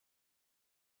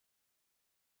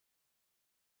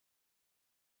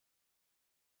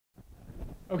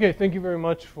Okay, thank you very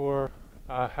much for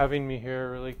having me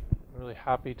here. Really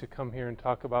happy to come here and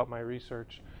talk about my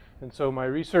research. And so my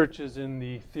research is in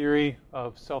the theory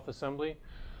of self-assembly.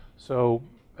 So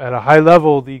at a high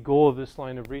level, the goal of this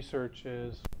line of research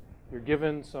is you're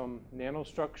given some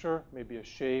nanostructure, maybe a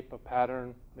shape, a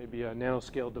pattern, maybe a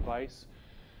nanoscale device.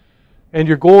 And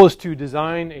your goal is to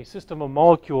design a system of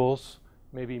molecules,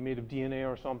 maybe made of DNA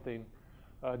or something.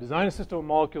 Design a system of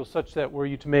molecules such that were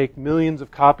you to make millions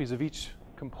of copies of each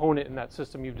component in that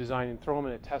system you've designed and throw them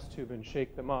in a test tube and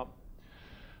shake them up,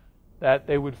 that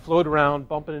they would float around,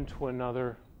 bump into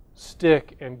another,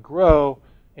 stick, and grow,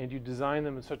 and you design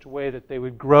them in such a way that they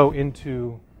would grow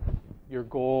into your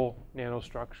goal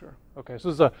nanostructure. Okay, so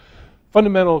this is a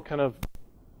fundamental kind of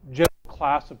general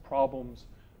class of problems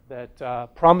that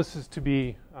promises to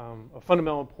be of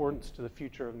fundamental importance to the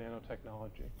future of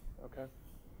nanotechnology. Okay,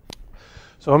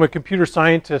 so I'm a computer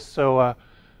scientist, so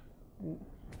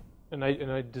and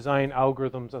I design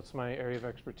algorithms. That's my area of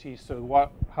expertise. So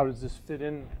how does this fit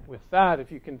in with that?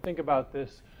 If you can think about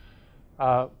this,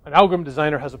 an algorithm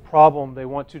designer has a problem. They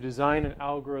want to design an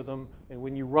algorithm, and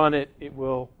when you run it, it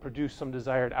will produce some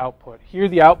desired output. Here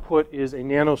the output is a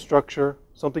nanostructure,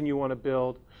 something you want to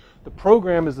build. The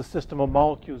program is a system of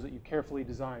molecules that you carefully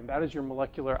design. That is your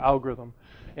molecular algorithm.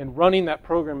 And running that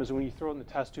program is when you throw it in the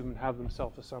test tube and have them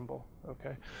self-assemble.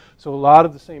 Okay? So a lot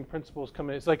of the same principles come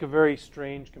in. It's like a very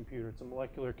strange computer. It's a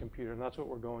molecular computer, and that's what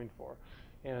we're going for.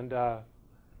 And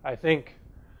I think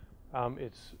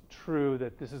it's true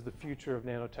that this is the future of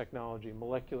nanotechnology,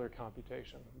 molecular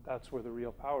computation. That's where the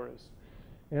real power is.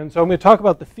 And so I'm going to talk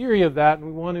about the theory of that, and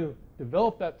we want to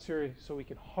develop that theory so we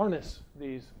can harness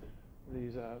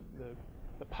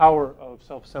the power of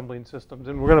self-assembling systems.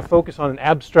 And we're going to focus on an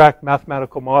abstract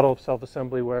mathematical model of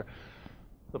self-assembly where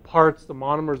the parts, the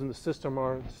monomers in the system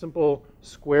are simple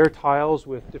square tiles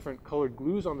with different colored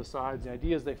glues on the sides. The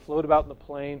idea is they float about in the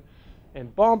plane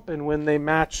and bump, and when they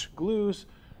match glues,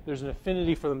 there's an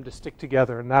affinity for them to stick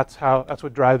together, and that's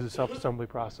what drives the self-assembly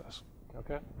process.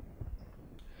 Okay?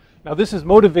 Now this is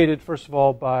motivated, first of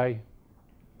all, by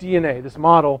DNA, this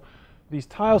model. These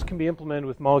tiles can be implemented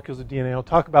with molecules of DNA. I'll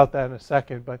talk about that in a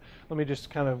second, but let me just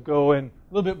kind of go in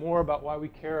a little bit more about why we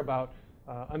care about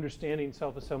understanding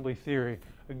self-assembly theory.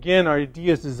 Again, our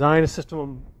idea is to design a system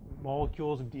of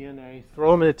molecules of DNA,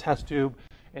 throw them in a test tube,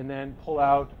 and then pull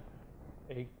out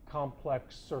a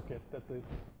complex circuit that the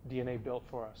DNA built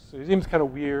for us. So it seems kind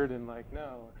of weird and like,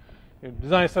 no.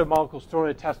 Design a set of molecules, throw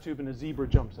in a test tube, and a zebra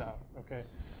jumps out. Okay.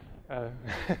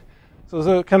 So it's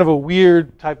a kind of a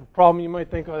weird type of problem. You might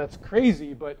think, oh, that's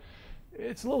crazy, but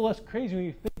it's a little less crazy when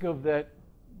you think of that.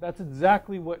 That's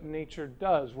exactly what nature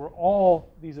does. We're all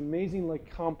these amazingly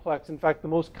complex, in fact, the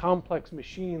most complex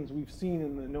machines we've seen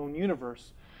in the known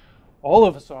universe. All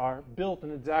of us are built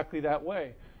in exactly that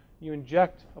way. You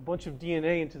inject a bunch of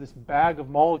DNA into this bag of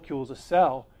molecules, a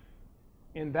cell,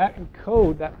 and that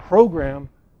encode, that program,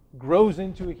 grows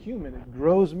into a human. It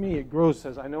grows me. It grows,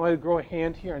 says, I know how to grow a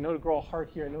hand here. I know to grow a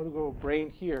heart here. I know to grow a brain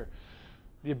here.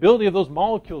 The ability of those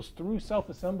molecules through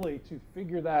self-assembly to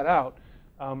figure that out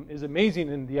is amazing.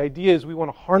 And the idea is we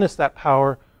want to harness that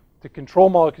power to control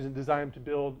molecules and design them to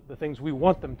build the things we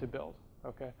want them to build.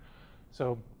 Okay,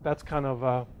 so that's kind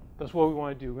of that's what we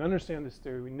want to do. We understand this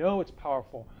theory. We know it's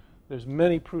powerful. There's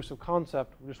many proofs of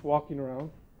concept. We're just walking around.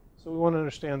 So we want to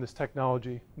understand this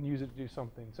technology and use it to do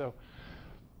something. So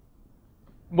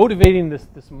motivating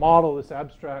this model, this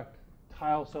abstract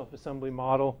tile self-assembly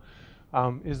model,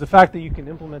 is the fact that you can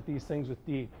implement these things with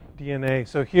DNA.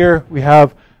 So here we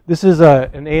have, this is an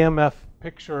AMF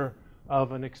picture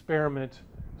of an experiment.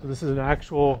 So this is an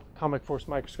actual atomic force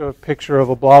microscope picture of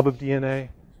a blob of DNA.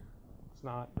 It's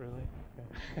not really.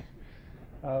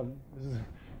 Okay.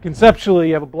 Conceptually,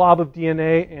 you have a blob of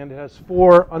DNA, and it has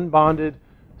 4 unbonded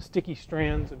sticky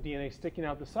strands of DNA sticking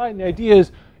out the side. And the idea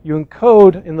is you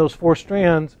encode in those 4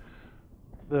 strands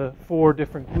the 4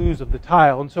 different glues of the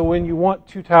tile. And so when you want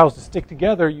 2 tiles to stick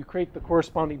together, you create the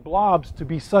corresponding blobs to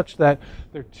be such that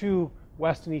their 2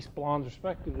 west and east blobs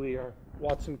respectively are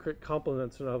Watson-Crick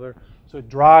complements another. So it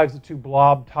drives the 2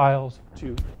 blob tiles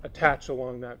to attach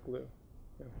along that glue.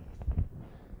 Yeah.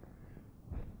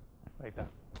 Like that.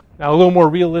 Now a little more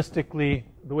realistically,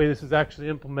 the way this is actually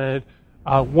implemented,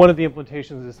 one of the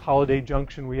implementations is holiday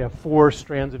junction. We have 4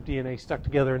 strands of DNA stuck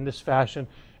together in this fashion,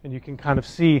 and you can kind of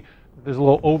see that there's a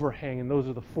little overhang, and those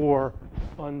are the 4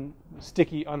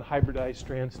 sticky, unhybridized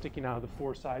strands sticking out of the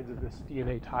 4 sides of this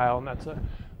DNA tile, and that's a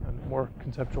more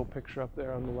conceptual picture up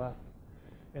there on the left.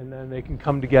 And then they can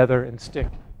come together and stick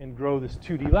and grow this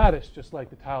 2D lattice just like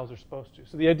the tiles are supposed to.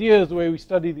 So the idea is the way we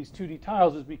study these 2D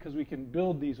tiles is because we can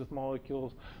build these with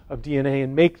molecules of DNA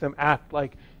and make them act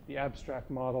like the abstract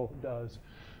model does,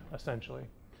 essentially.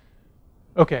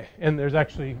 Okay, and there's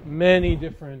actually many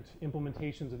different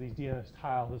implementations of these DNS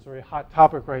tiles. It's a very hot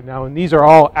topic right now, and these are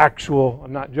all actual,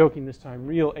 I'm not joking this time,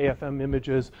 real AFM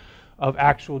images of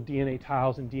actual DNA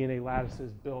tiles and DNA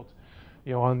lattices built,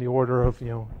 on the order of,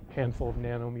 handful of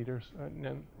nanometers.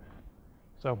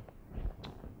 So, all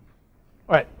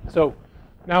right, so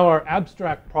now our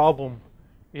abstract problem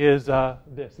is this.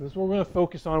 And this is what we're going to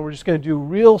focus on. We're just going to do a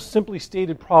real simply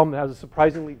stated problem that has a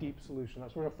surprisingly deep solution.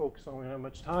 That's what we're going to focus on. We don't have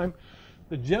much time.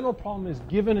 The general problem is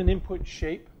given an input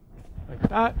shape like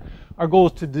that. Our goal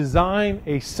is to design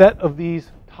a set of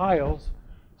these tiles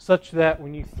such that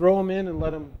when you throw them in and let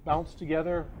them bounce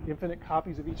together, infinite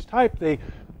copies of each type, they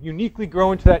uniquely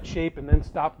grow into that shape and then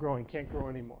stop growing, can't grow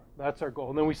anymore. That's our goal.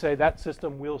 And then we say that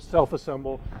system will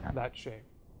self-assemble that shape.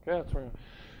 Okay, that's where.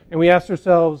 And we ask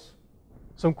ourselves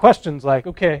some questions like,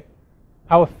 okay,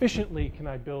 how efficiently can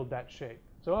I build that shape?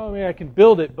 So, I mean, I can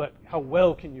build it, but how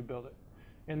well can you build it?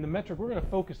 And the metric we're going to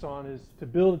focus on is to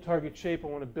build a target shape, I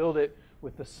want to build it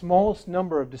with the smallest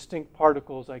number of distinct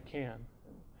particles I can.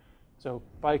 So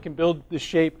if I can build this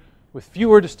shape with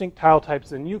fewer distinct tile types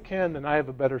than you can, then I have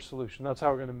a better solution. That's how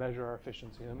we're going to measure our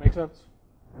efficiency. Does that make sense?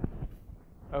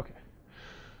 Okay.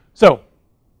 So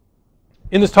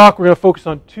in this talk, we're going to focus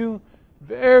on two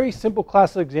very simple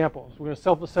class of examples. We're going to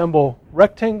self-assemble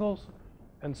rectangles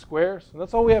and squares. And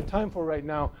that's all we have time for right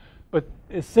now. But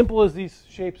as simple as these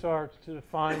shapes are to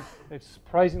define, they have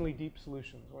surprisingly deep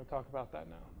solutions. We're going to talk about that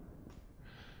now.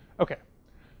 Okay,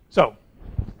 so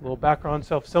a little background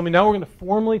self-assembly. Now we're going to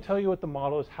formally tell you what the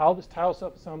model is, how this tile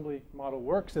self-assembly model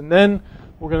works, and then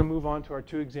we're going to move on to our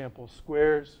two examples,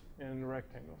 squares and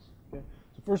rectangles. Okay?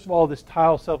 So first of all, this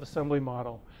tile self-assembly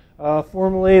model.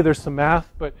 Formally, there's some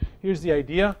math, but here's the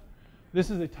idea. This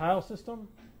is a tile system.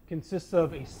 It consists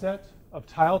of a set of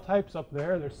tile types up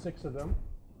there. There's 6 of them.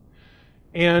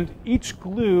 And each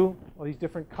glue, all these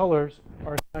different colors,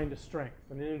 are assigned a strength,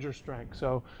 an integer strength.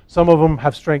 So some of them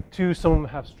have strength 2, some of them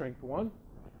have strength 1.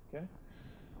 Okay?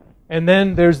 And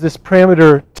then there's this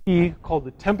parameter T called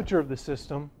the temperature of the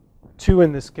system, 2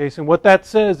 in this case. And what that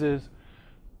says is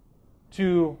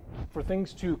for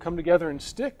things to come together and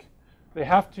stick, they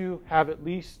have to have at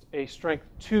least a strength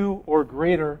 2 or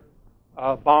greater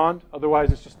bond.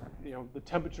 Otherwise, it's just, the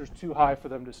temperature's too high for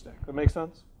them to stick. That make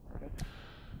sense? Okay.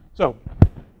 So,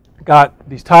 got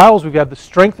these tiles, we've got the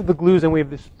strength of the glues, and we have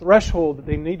this threshold that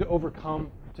they need to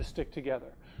overcome to stick together.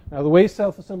 Now, the way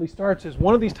self-assembly starts is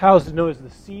one of these tiles is known as the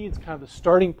seed. It's kind of the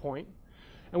starting point.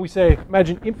 And we say,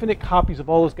 imagine infinite copies of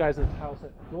all those guys in the tile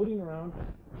set floating around,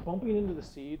 bumping into the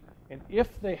seed, and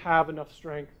if they have enough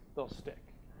strength, they'll stick.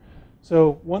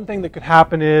 So one thing that could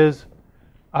happen is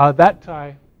that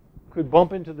tie could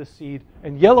bump into the seed,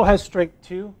 and yellow has strength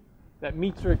 2 that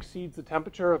meets or exceeds the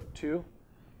temperature of 2.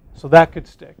 So that could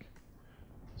stick.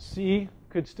 C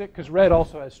could stick because red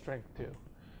also has strength 2.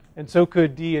 And so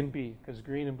could D and B because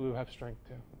green and blue have strength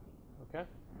 2. Okay?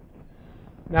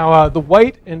 Now the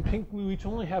white and pink glue each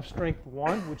only have strength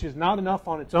 1, which is not enough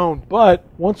on its own. But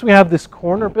once we have this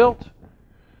corner built,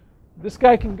 this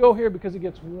guy can go here because it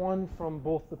gets 1 from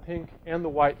both the pink and the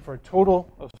white for a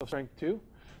total of strength 2.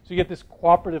 So you get this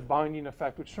cooperative binding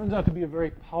effect, which turns out to be a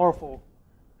very powerful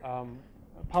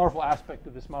aspect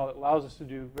of this model that allows us to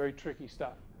do very tricky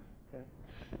stuff. Okay?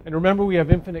 And remember, we have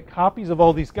infinite copies of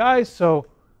all these guys, so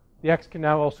the X can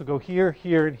now also go here,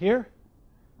 here, and here.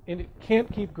 And it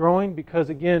can't keep growing because,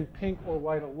 again, pink or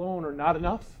white alone are not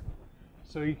enough.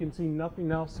 So you can see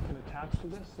nothing else can attach to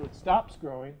this, so it stops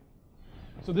growing.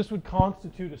 So this would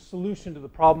constitute a solution to the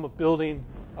problem of building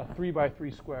a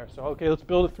 3x3 square. So, okay, let's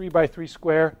build a 3x3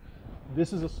 square.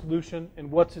 This is a solution,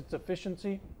 and what's its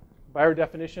efficiency? By our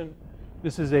definition,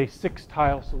 this is a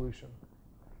 6-tile solution.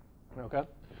 Okay?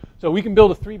 So we can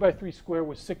build a 3x3 square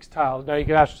with 6 tiles. Now you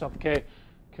can ask yourself, okay,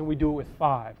 can we do it with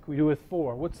 5? Can we do it with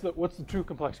 4? What's the true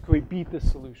complexity? Can we beat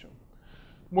this solution?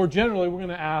 More generally, we're going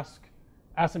to ask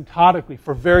asymptotically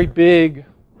for very big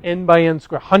n by n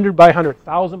square, 100 by 100,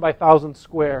 1,000 by 1,000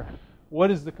 square. What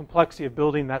is the complexity of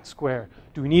building that square?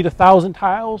 Do we need 1,000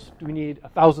 tiles? Do we need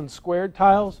 1,000 squared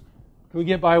tiles? Can we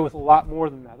get by with a lot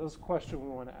more than that? That's a question we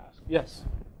want to ask. Yes?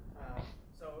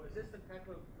 So is this the type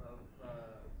of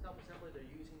self-assembly they're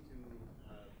using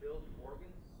to build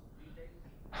organs these days?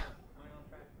 Am I on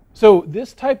track? So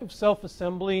this type of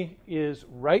self-assembly is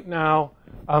right now,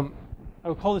 I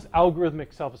would call this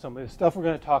algorithmic self-assembly, the stuff we're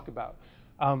going to talk about.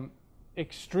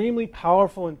 Extremely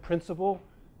powerful in principle.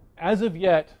 As of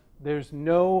yet, there's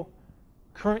no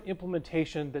current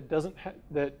implementation that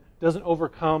doesn't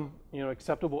overcome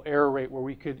acceptable error rate where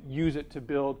we could use it to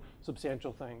build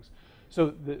substantial things.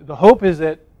 So the hope is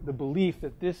that the belief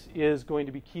that this is going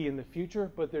to be key in the future,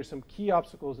 but there's some key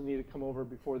obstacles that need to come over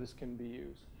before this can be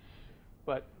used.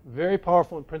 But very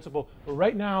powerful in principle. But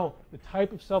right now, the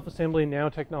type of self-assembly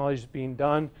nanotechnology being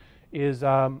done is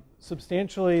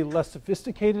substantially less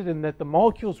sophisticated in that the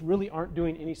molecules really aren't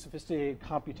doing any sophisticated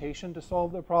computation to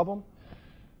solve their problem.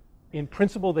 In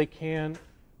principle, they can,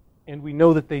 and we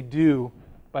know that they do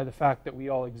by the fact that we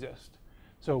all exist.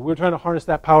 So we're trying to harness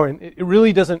that power, and it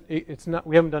really doesn't, it's not,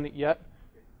 we haven't done it yet,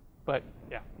 but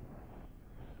yeah.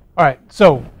 All right,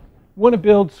 so we want to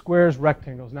build squares,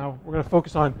 rectangles. Now we're going to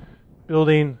focus on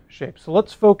building shapes. So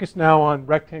let's focus now on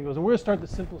rectangles, and we're going to start the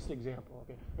simplest example.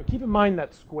 Okay? But keep in mind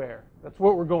that square. That's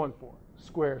what we're going for,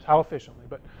 squares, how efficiently.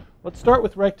 But let's start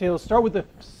with rectangles. Start with the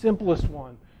simplest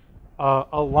one,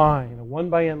 a line, a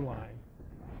 1x(n) line.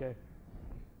 Okay.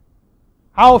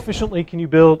 How efficiently can you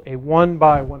build a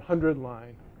 1x100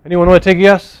 line? Anyone want to take a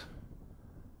guess?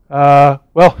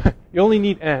 Well, you only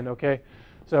need n, okay?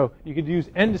 So you could use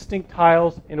n distinct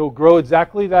tiles, and it will grow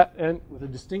exactly that n with a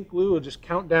distinct glue. It'll just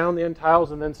count down the n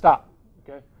tiles and then stop,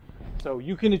 okay? So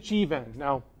you can achieve n.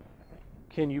 Now,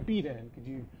 can you beat n? Could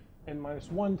you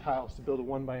n-1 tiles to build a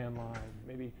 1x(n) line?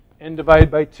 Maybe n divided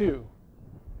by 2.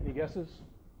 Any guesses?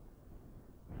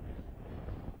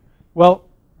 Well,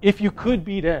 if you could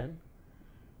beat n,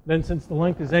 then since the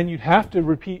length is n, you'd have to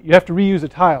repeat, you have to reuse a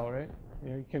tile, right?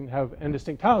 You can have n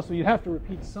distinct tiles, so you'd have to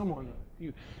repeat someone. If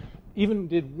you even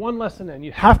did one less than n,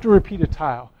 you'd have to repeat a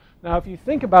tile. Now, if you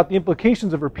think about the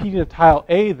implications of repeating a tile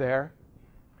A there,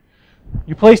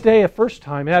 you placed A a first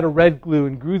time, it had a red glue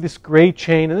and grew this gray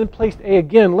chain, and then placed A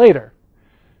again later.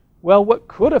 Well, what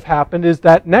could have happened is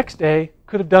that next A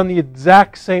could have done the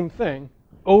exact same thing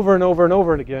over and over and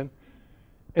over again.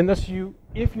 And thus,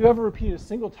 if you ever repeat a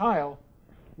single tile,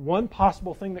 one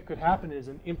possible thing that could happen is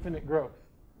an infinite growth.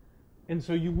 And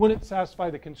so you wouldn't satisfy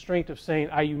the constraint of saying,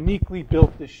 I uniquely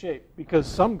built this shape, because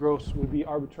some growths would be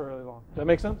arbitrarily long. Does that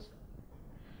make sense?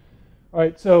 All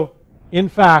right, so in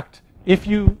fact, if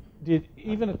you did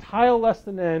even a tile less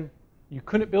than n, you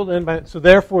couldn't build n by n. So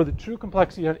therefore, the true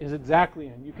complexity is exactly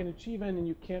n. You can achieve n, and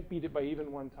you can't beat it by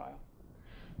even one tile.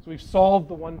 So we've solved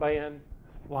the 1x(n)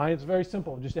 line. It's very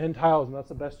simple, just n tiles, and that's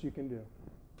the best you can do.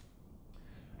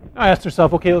 Now I asked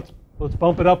yourself, okay, let's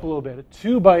bump it up a little bit. A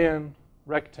 2x(n)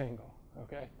 rectangle.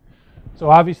 Okay, so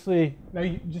obviously now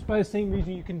just by the same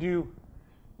reason you can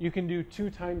do 2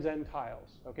 times n tiles.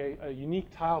 Okay, a unique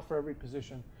tile for every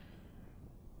position.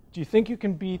 Do you think you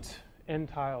can beat n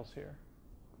tiles here?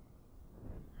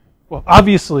 Well,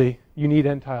 obviously you need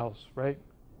n tiles, right?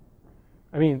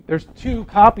 I mean, there's 2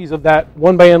 copies of that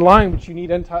 1x(n) line, which you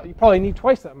need n tiles. You probably need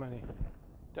twice that many,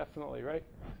 definitely, right?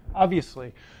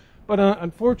 Obviously. But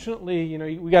unfortunately,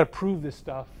 we got to prove this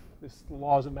stuff. This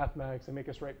laws of mathematics, they make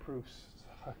us write proofs.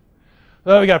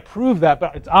 So we got to prove that,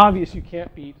 but it's obvious you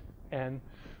can't beat n.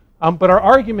 But our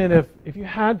argument, if you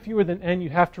had fewer than n,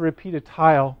 you'd have to repeat a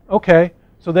tile. Okay,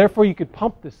 so therefore you could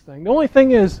pump this thing. The only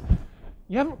thing is,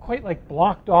 you haven't quite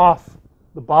blocked off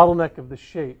the bottleneck of the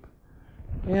shape.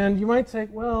 And you might say,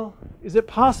 well, is it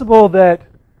possible that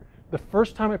the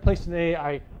first time I placed an A,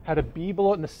 I had a B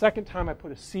below it, and the second time I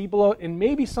put a C below it, and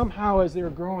maybe somehow as they were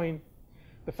growing,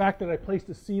 the fact that I placed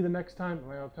a C the next time,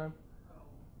 am I out of time?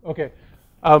 Okay.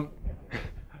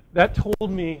 That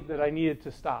told me that I needed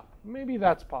to stop. Maybe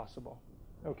that's possible.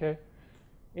 Okay.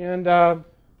 And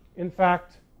in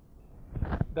fact,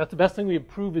 that's the best thing we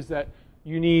prove is that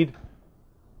you need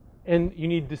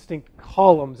distinct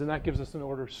columns, and that gives us an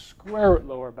order square root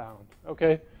lower bound.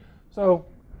 Okay. So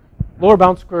lower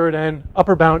bound square root n,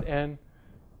 upper bound n.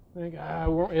 I think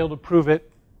we weren't able to prove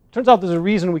it. Turns out there's a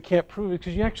reason we can't prove it,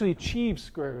 because you actually achieve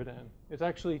square root n. It's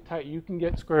actually tight. You can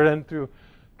get square root n through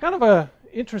kind of an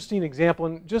interesting example.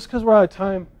 And just because we're out of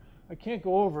time, I can't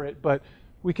go over it. But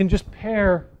we can just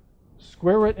pair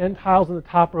square root n tiles in the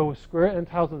top row with square root n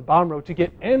tiles in the bottom row to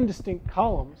get n distinct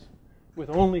columns with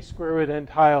only square root n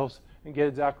tiles and get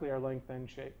exactly our length n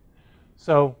shape.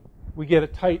 So we get a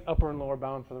tight upper and lower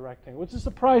bound for the rectangle, which is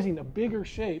surprising. A bigger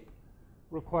shape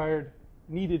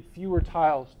needed fewer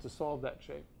tiles to solve that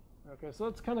shape. Okay, so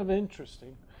that's kind of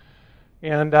interesting.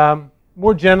 And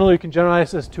more generally, you can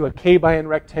generalize this to a k/n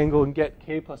rectangle and get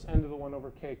k plus n to the 1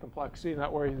 over k complexity.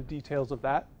 Not worry the details of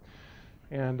that.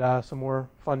 And some more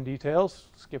fun details.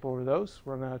 Skip over those.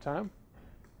 We're running out of time.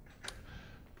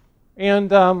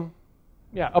 And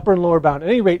yeah, upper and lower bound. At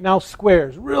any rate, now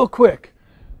squares. Real quick.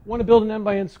 Want to build an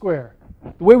n/n square.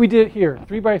 The way we did it here,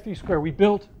 3x3 square, we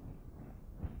built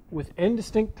with n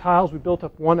distinct tiles, we built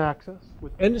up one axis.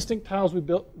 With n distinct tiles, we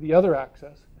built the other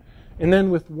axis. And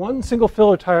then with one single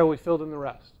filler tile, we filled in the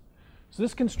rest. So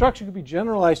this construction could be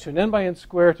generalized to an n by n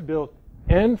square to build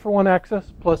n for one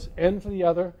axis plus n for the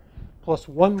other plus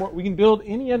one more. We can build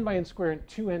any n by n square in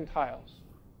 2 n tiles.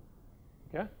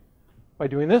 Okay? By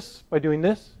doing this,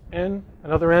 n,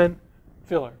 another n,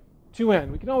 filler.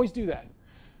 2n. We can always do that.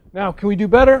 Now, can we do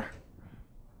better?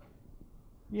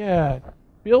 Yeah.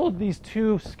 Build these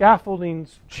 2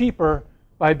 scaffoldings cheaper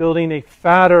by building a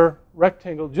fatter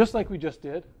rectangle, just like we just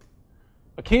did.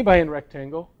 A k by n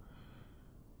rectangle.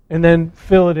 And then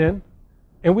fill it in.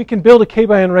 And we can build a k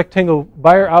by n rectangle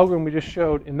by our algorithm we just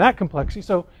showed in that complexity.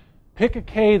 So pick a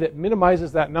k that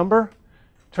minimizes that number.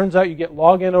 Turns out you get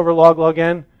log n over log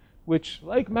n, which,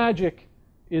 like magic,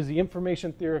 is the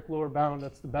information theoric lower bound.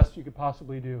 That's the best you could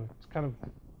possibly do. It's kind of,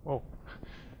 well,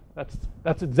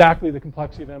 that's exactly the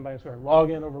complexity of n by n squared.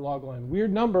 Log n over log n.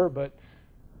 Weird number, but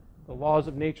the laws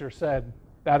of nature said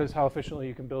that is how efficiently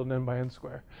you can build an n by n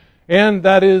square. And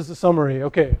that is the summary.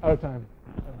 Okay, out of time.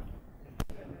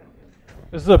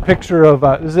 This is a picture of,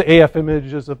 this is an AF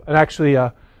image, is actually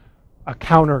a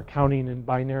counter counting in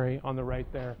binary on the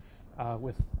right there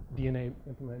with DNA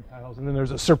implemented tiles. And then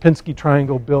there's a Sierpinski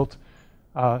triangle built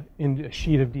in a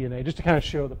sheet of DNA, just to kind of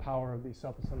show the power of these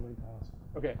self-assembly tiles.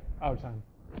 Okay, out of time.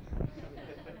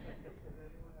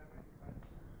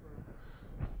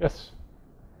 Yes?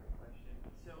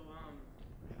 So,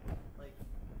 like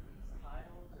these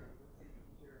tiles or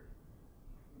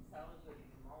these tiles or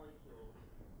these molecules,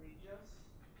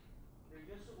 they're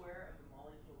just aware of the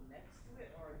molecule next to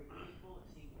it, or are they capable of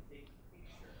seeing the big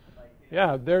picture? Like,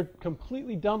 yeah, they're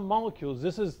completely dumb molecules.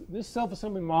 This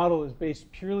self-assembly model is based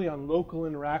purely on local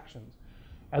interactions.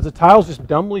 As a tile's just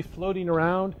dumbly floating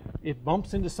around, it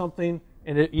bumps into something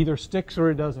and it either sticks or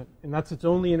it doesn't. And that's its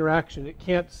only interaction. It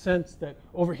can't sense that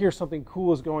over here something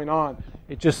cool is going on.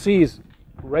 It just sees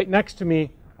right next to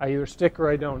me, I either stick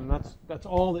or I don't. And that's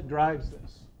all that drives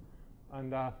this.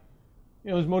 And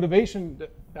as motivation,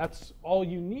 that's all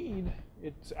you need.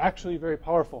 It's actually very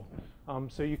powerful.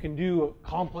 So you can do a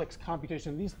complex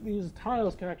computation. These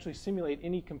tiles can actually simulate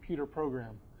any computer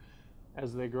program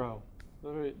as they grow.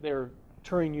 They're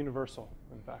Turing universal,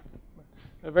 in fact.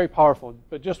 They're very powerful,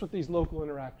 but just with these local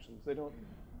interactions. They don't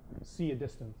see a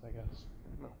distance, I guess.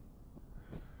 No.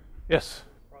 Yes?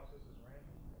 The process is random.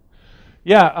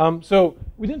 Yeah, so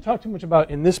we didn't talk too much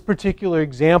about, in this particular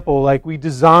example, like we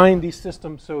designed these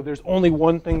systems so there's only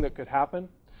one thing that could happen.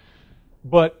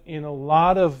 But in a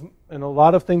lot of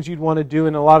things you'd want to do,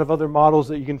 and a lot of other models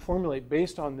that you can formulate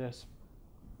based on this,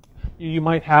 you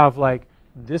might have like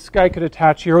this guy could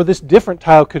attach here, or this different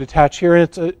tile could attach here,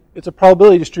 and it's a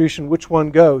probability distribution which one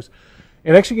goes.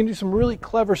 And actually, you can do some really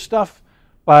clever stuff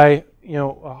by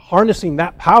harnessing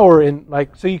that power, and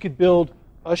so you could build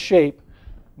a shape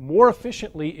more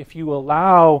efficiently if you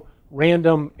allow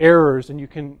random errors, and you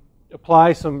can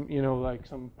apply some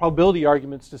some probability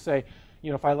arguments to say,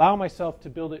 if I allow myself to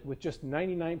build it with just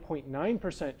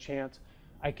 99.9% chance,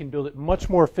 I can build it much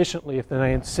more efficiently if then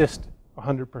I insist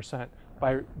 100%.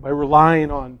 By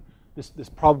relying on this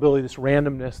probability, this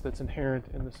randomness that's inherent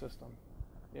in the system.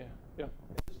 Yeah. Is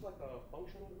this like a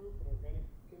functional group in organic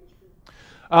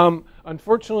chemistry?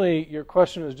 Unfortunately, your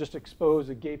question has just exposed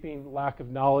a gaping lack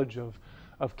of knowledge of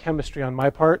chemistry on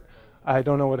my part. I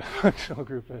don't know what a functional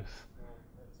group is.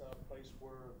 It's a place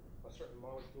where a certain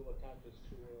molecule attaches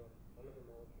to another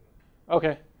molecule.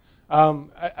 Okay.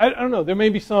 I don't know. There may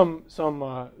be some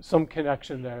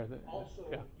connection there. Also,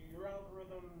 yeah. do your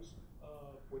algorithms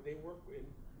would they work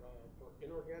for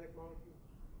inorganic molecules?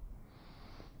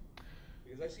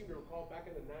 Because I seem to recall back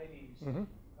in the 90s,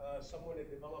 someone had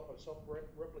developed a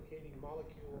self-replicating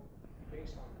molecule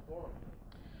based on chlorine.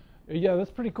 Yeah,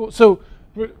 that's pretty cool. So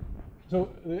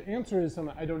the answer is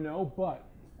I don't know, but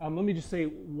let me just say,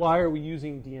 why are we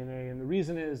using DNA? And the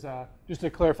reason is, just to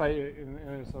clarify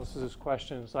in this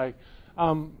question, it's like,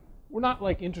 we're not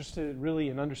interested really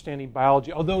in understanding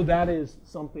biology, although that is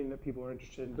something that people are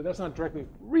interested in, but that's not directly. The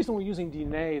reason we're using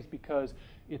DNA is because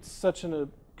it's such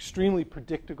an extremely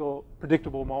predictable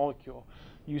molecule.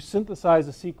 You synthesize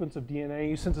a sequence of DNA,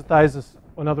 you synthesize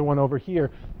another one over here,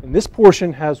 and this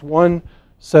portion has one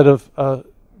set of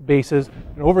bases,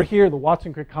 and over here, the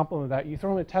Watson-Crick complement of that, you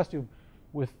throw in a test tube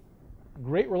with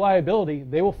great reliability,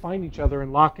 they will find each other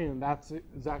and lock in that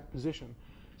exact position.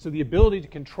 So the ability to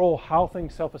control how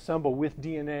things self-assemble with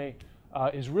DNA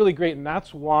is really great, and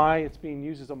that's why it's being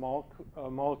used as a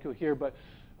molecule here. But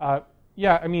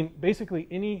yeah, I mean, basically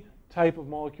any type of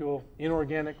molecule,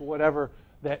 inorganic, whatever,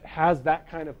 that has that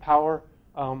kind of power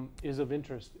is of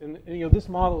interest. And this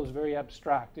model is very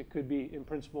abstract. It could be, in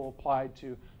principle, applied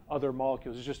to other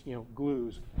molecules. It's just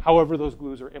glues. However, those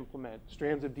glues are implemented.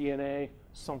 Strands of DNA,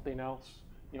 something else.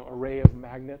 Array of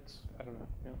magnets. I don't know.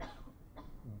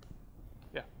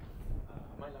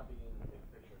 might not be in the big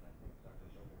picture, and I think Dr.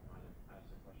 Schweller might have asked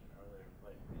a question earlier,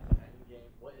 but end game,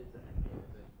 what is the end game?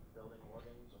 Is it building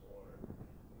organs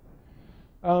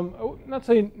or? Not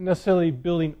saying necessarily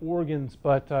building organs,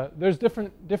 but there's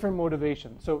different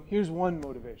motivations. So here's one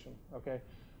motivation, okay?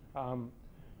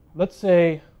 Let's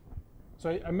say,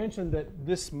 so I mentioned that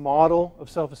this model of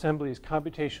self-assembly is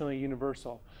computationally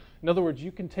universal. In other words,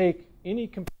 you can take any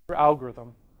computer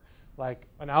algorithm, like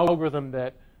an algorithm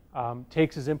that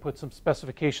takes as input some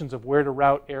specifications of where to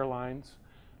route airlines,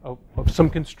 of some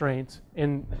constraints,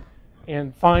 and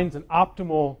finds an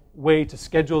optimal way to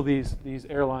schedule these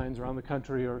airlines around the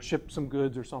country or ship some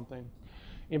goods or something.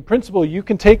 In principle, you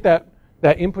can take that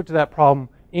input to that problem,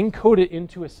 encode it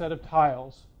into a set of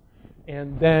tiles,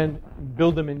 and then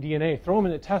build them in DNA, throw them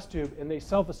in a test tube, and they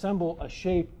self-assemble a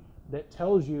shape that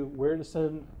tells you where to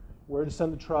send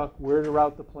the truck, where to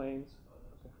route the planes.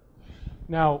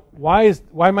 Now, why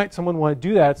might someone want to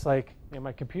do that? It's like,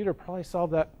 my computer probably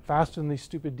solved that faster than these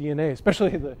stupid DNA,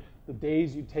 especially the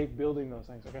days you take building those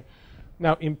things. Okay.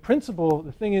 Now, in principle,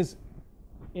 the thing is,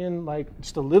 in like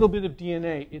just a little bit of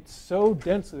DNA, it's so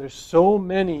dense. There's so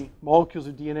many molecules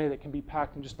of DNA that can be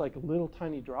packed in just like a little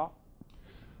tiny drop.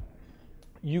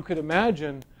 You could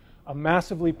imagine a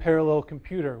massively parallel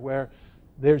computer where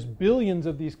there's billions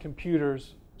of these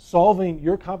computers solving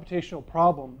your computational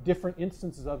problem, different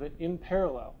instances of it in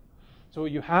parallel. So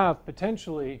what you have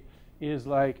potentially is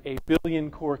like a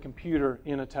billion-core computer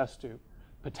in a test tube,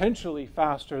 potentially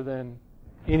faster than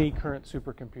any current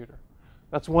supercomputer.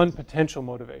 That's one potential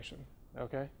motivation,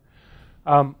 okay?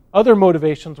 Other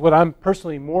motivations, what I'm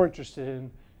personally more interested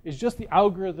in, is just the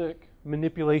algorithmic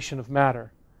manipulation of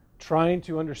matter, trying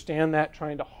to understand that,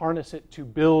 trying to harness it to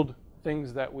build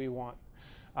things that we want.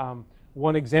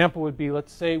 One example would be,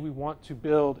 let's say we want to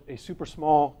build a super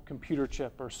small computer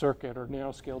chip or circuit or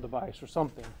nanoscale device or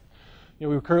something.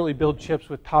 We currently build chips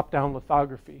with top-down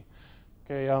lithography.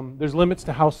 Okay, there's limits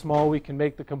to how small we can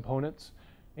make the components,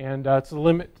 and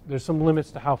there's some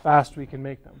limits to how fast we can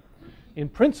make them. In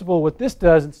principle, what this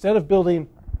does, instead of building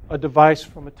a device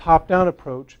from a top-down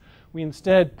approach, we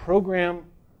instead program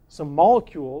some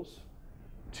molecules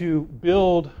to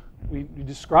build. We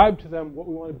describe to them what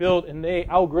we want to build, and they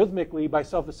algorithmically, by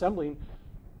self-assembling,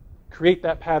 create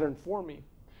that pattern for me.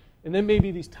 And then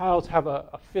maybe these tiles have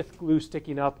a fifth glue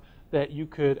sticking up that you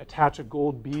could attach a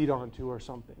gold bead onto or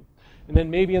something. And then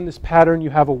maybe in this pattern you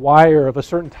have a wire of a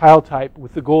certain tile type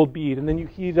with the gold bead, and then you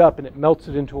heat it up and it melts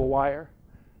it into a wire.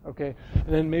 Okay? And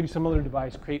then maybe some other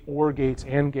device create OR gates,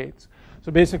 AND gates.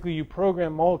 So basically you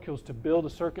program molecules to build a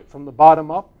circuit from the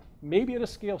bottom up, maybe at a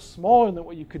scale smaller than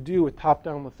what you could do with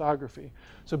top-down lithography.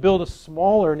 So build a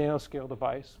smaller nanoscale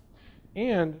device.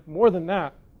 And more than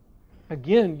that,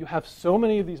 again, you have so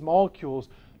many of these molecules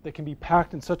that can be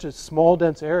packed in such a small,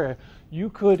 dense area,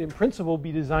 you could, in principle,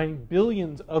 be designing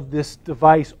billions of this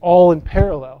device all in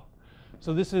parallel.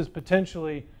 So this is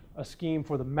potentially a scheme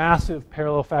for the massive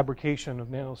parallel fabrication of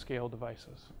nanoscale devices.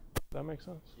 Does that make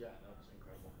sense? Yeah, that's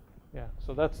incredible. Yeah,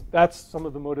 so that's some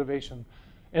of the motivation.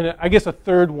 And I guess a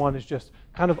third one is just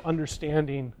kind of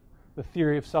understanding the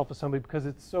theory of self-assembly, because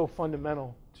it's so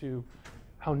fundamental to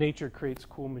how nature creates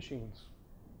cool machines.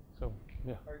 So,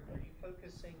 yeah. Are you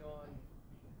focusing on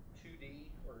 2D,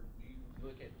 or do you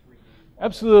look at 3D?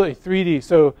 Absolutely, 3D.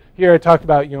 So here I talked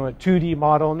about a 2D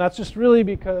model, and that's just really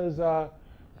because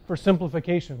for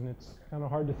simplification, it's kind of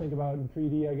hard to think about in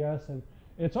 3D, I guess, and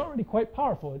it's already quite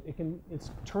powerful.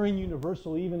 It's Turing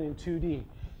universal even in 2D.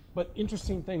 But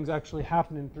interesting things actually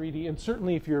happen in 3D, and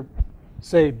certainly if you're,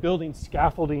 say, building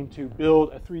scaffolding to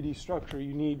build a 3D structure,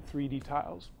 you need 3D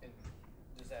tiles. And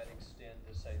does that extend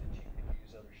to say that you can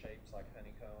use other shapes like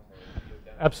honeycomb or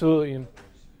geodetic? Absolutely, and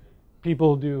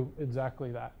people do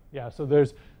exactly that. Yeah, so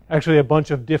there's actually a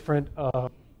bunch of different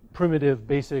primitive,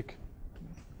 basic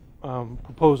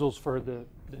proposals for the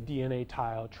DNA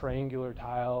tile, triangular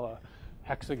tile, a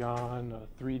hexagon,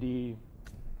 a 3D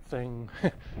thing.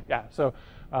 Yeah, so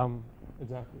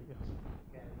exactly, yes.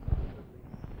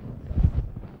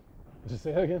 Did you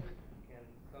say that again? Can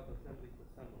self-assemblies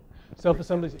assemble?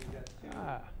 Self-assemblies.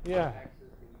 Yeah.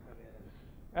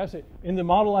 Absolutely. In the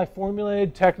model I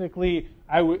formulated, technically,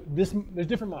 there's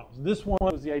different models. This one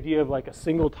was the idea of like a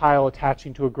single tile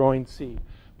attaching to a growing seed.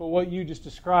 But what you just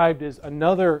described is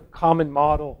another common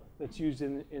model that's used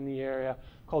in the area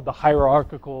called the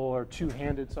hierarchical or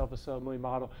two-handed self-assembly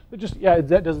model. But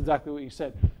that does exactly what you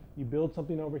said. You build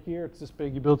something over here, it's this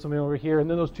big. You build something over here, and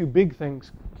then those two big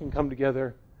things can come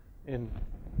together in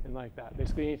like that.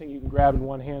 Basically, anything you can grab in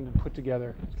one hand and put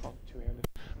together is called two-handed.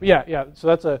 But yeah.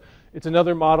 So it's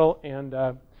another model, and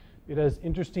it has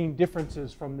interesting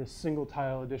differences from this single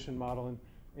tile addition model. And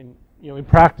in in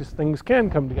practice, things can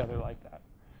come together like that.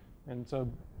 And so,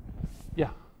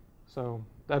 yeah, so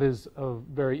that is a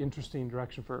very interesting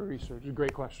direction for research. A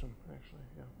great question, actually.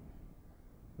 Yeah.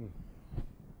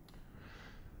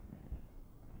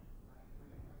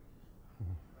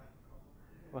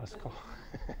 Last call.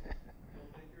 Thank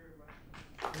you very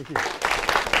much. Thank you.